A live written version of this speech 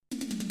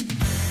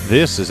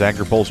This is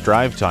AgriPulse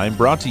Drive Time,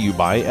 brought to you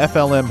by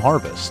FLM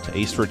Harvest,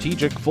 a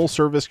strategic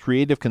full-service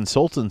creative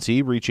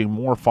consultancy reaching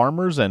more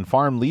farmers and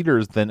farm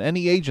leaders than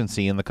any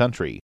agency in the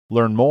country.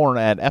 Learn more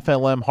at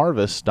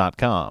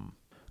flmharvest.com.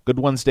 Good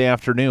Wednesday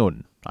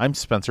afternoon. I'm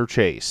Spencer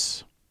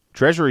Chase.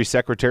 Treasury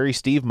Secretary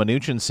Steve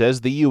Mnuchin says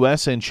the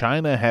U.S. and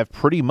China have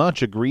pretty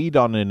much agreed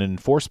on an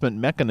enforcement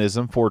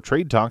mechanism for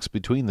trade talks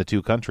between the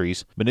two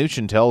countries.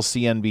 Mnuchin tells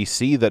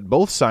CNBC that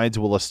both sides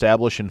will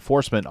establish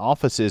enforcement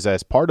offices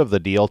as part of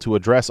the deal to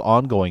address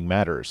ongoing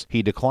matters.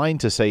 He declined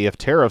to say if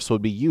tariffs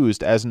would be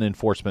used as an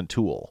enforcement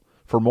tool.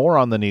 For more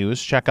on the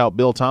news, check out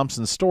Bill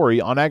Thompson's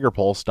story on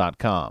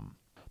agripulse.com.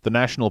 The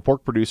National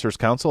Pork Producers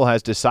Council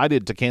has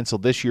decided to cancel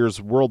this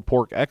year's World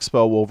Pork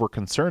Expo over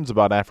concerns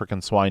about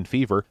African swine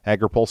fever.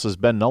 AgriPulse's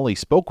Ben Nuelle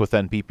spoke with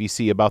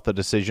NPPC about the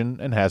decision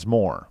and has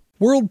more.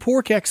 World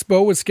Pork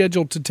Expo was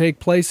scheduled to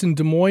take place in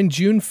Des Moines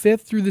June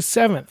 5th through the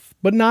 7th,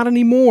 but not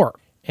anymore.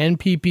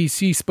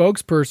 NPPC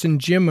spokesperson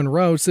Jim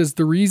Monroe says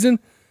the reason?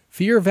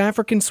 Fear of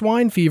African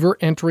swine fever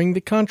entering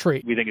the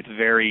country. We think it's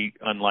very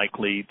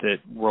unlikely that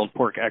World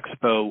Pork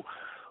Expo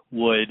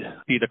would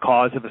be the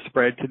cause of a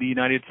spread to the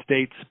United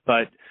States,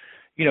 but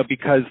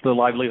because the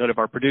livelihood of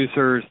our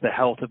producers, the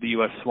health of the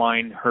U.S.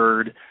 swine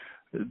herd,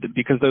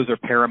 because those are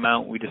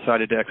paramount, we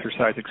decided to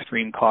exercise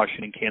extreme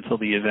caution and cancel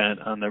the event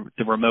on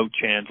the remote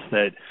chance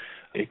that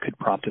it could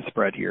prompt a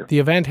spread here. The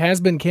event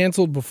has been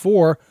canceled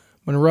before.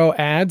 Monroe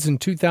adds in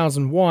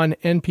 2001,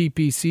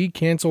 NPPC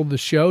canceled the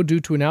show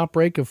due to an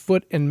outbreak of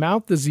foot and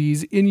mouth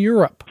disease in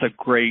Europe. It's a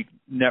great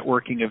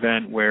networking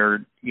event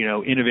where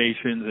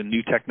innovations and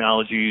new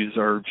technologies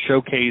are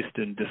showcased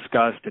and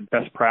discussed, and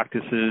best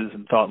practices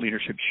and thought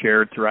leadership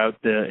shared throughout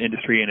the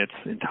industry and its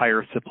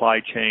entire supply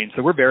chain.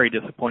 So we're very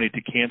disappointed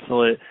to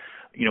cancel it.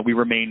 We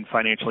remain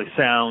financially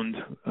sound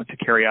to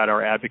carry out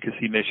our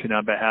advocacy mission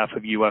on behalf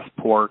of U.S.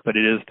 pork, but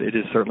it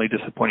is certainly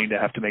disappointing to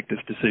have to make this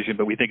decision,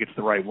 but we think it's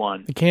the right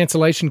one. The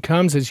cancellation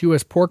comes as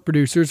U.S. pork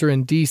producers are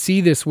in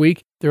D.C. this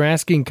week. They're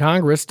asking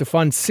Congress to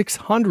fund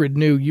 600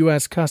 new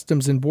U.S.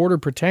 Customs and Border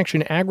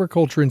Protection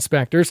agriculture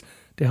inspectors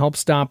to help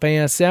stop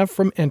ASF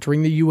from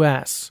entering the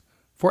U.S.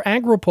 For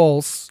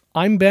AgriPulse,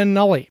 I'm Ben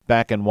Nuelle.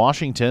 Back in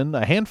Washington,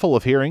 a handful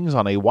of hearings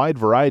on a wide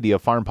variety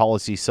of farm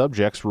policy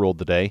subjects ruled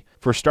today.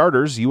 For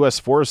starters, U.S.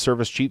 Forest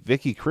Service Chief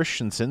Vicki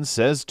Christensen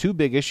says two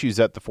big issues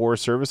at the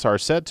Forest Service are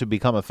set to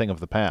become a thing of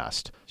the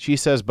past. She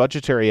says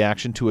budgetary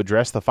action to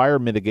address the fire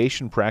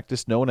mitigation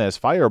practice known as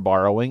fire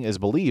borrowing is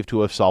believed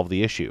to have solved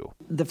the issue.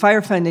 The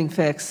fire funding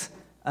fix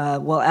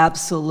will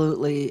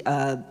absolutely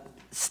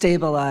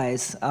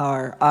stabilize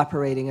our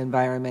operating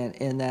environment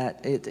in that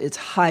it's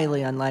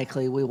highly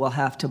unlikely we will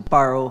have to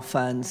borrow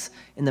funds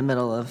in the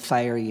middle of a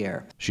fire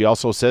year. She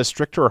also says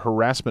stricter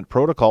harassment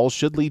protocols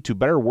should lead to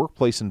better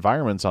workplace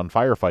environments on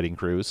firefighting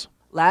crews.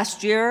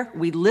 Last year,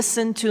 we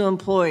listened to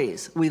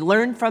employees, we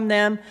learned from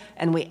them,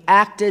 and we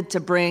acted to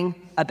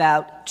bring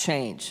about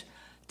change.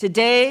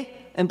 Today,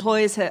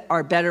 employees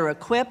are better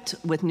equipped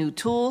with new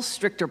tools,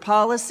 stricter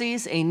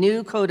policies, a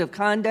new code of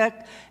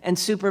conduct, and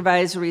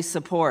supervisory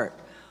support.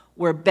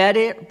 We're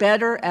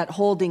better at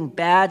holding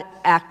bad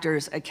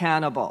actors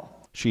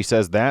accountable. She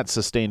says that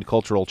sustained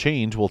cultural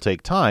change will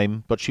take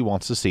time, but she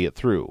wants to see it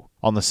through.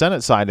 On the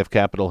Senate side of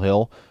Capitol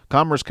Hill,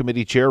 Commerce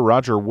Committee Chair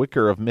Roger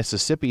Wicker of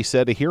Mississippi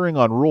said a hearing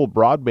on rural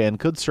broadband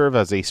could serve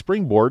as a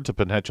springboard to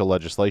potential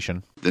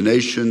legislation. The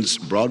nation's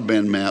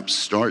broadband map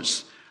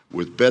starts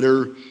with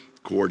better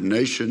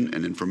coordination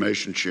and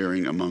information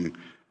sharing among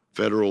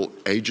federal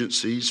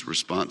agencies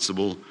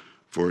responsible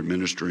for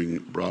administering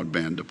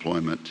broadband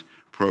deployment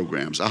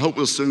programs. I hope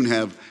we'll soon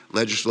have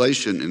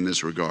legislation in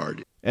this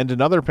regard. And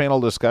another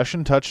panel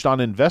discussion touched on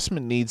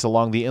investment needs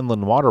along the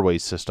inland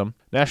waterways system.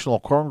 National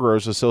Corn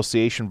Growers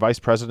Association Vice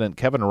President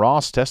Kevin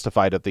Ross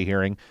testified at the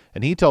hearing,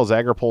 and he tells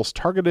AgriPulse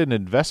targeted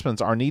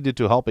investments are needed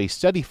to help a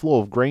steady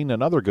flow of grain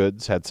and other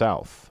goods head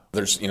south.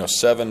 There's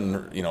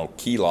 7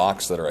 key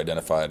locks that are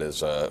identified as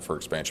for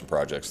expansion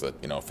projects that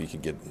if we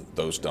could get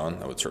those done,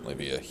 that would certainly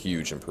be a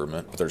huge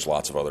improvement. But there's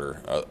lots of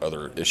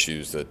other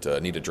issues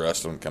that need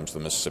addressed when it comes to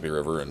the Mississippi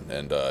River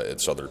and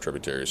its other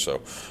tributaries.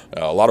 So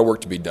a lot of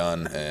work to be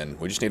done, and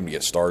we just need to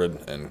get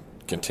started and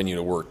continue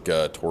to work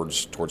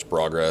towards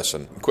progress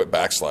and quit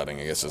backsliding,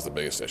 I guess, is the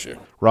biggest issue.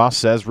 Ross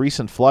says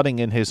recent flooding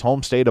in his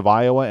home state of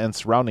Iowa and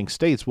surrounding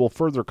states will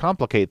further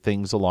complicate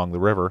things along the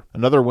river.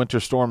 Another winter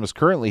storm is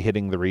currently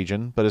hitting the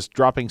region, but is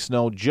dropping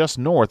snow just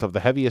north of the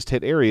heaviest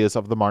hit areas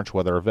of the March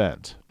weather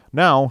event.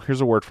 Now,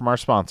 here's a word from our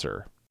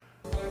sponsor.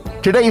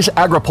 Today's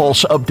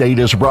AgriPulse update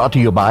is brought to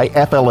you by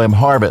FLM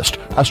Harvest,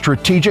 a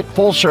strategic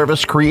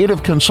full-service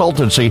creative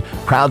consultancy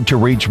proud to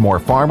reach more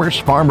farmers,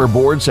 farmer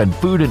boards, and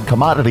food and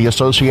commodity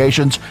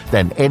associations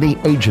than any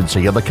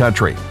agency in the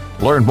country.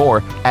 Learn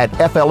more at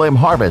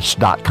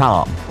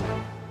flmharvest.com.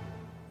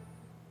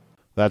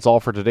 That's all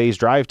for today's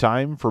Drive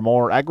Time. For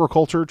more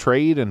agriculture,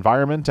 trade,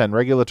 environment, and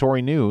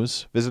regulatory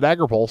news, visit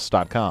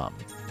agripulse.com.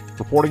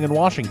 Reporting in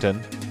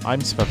Washington,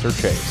 I'm Spencer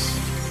Chase.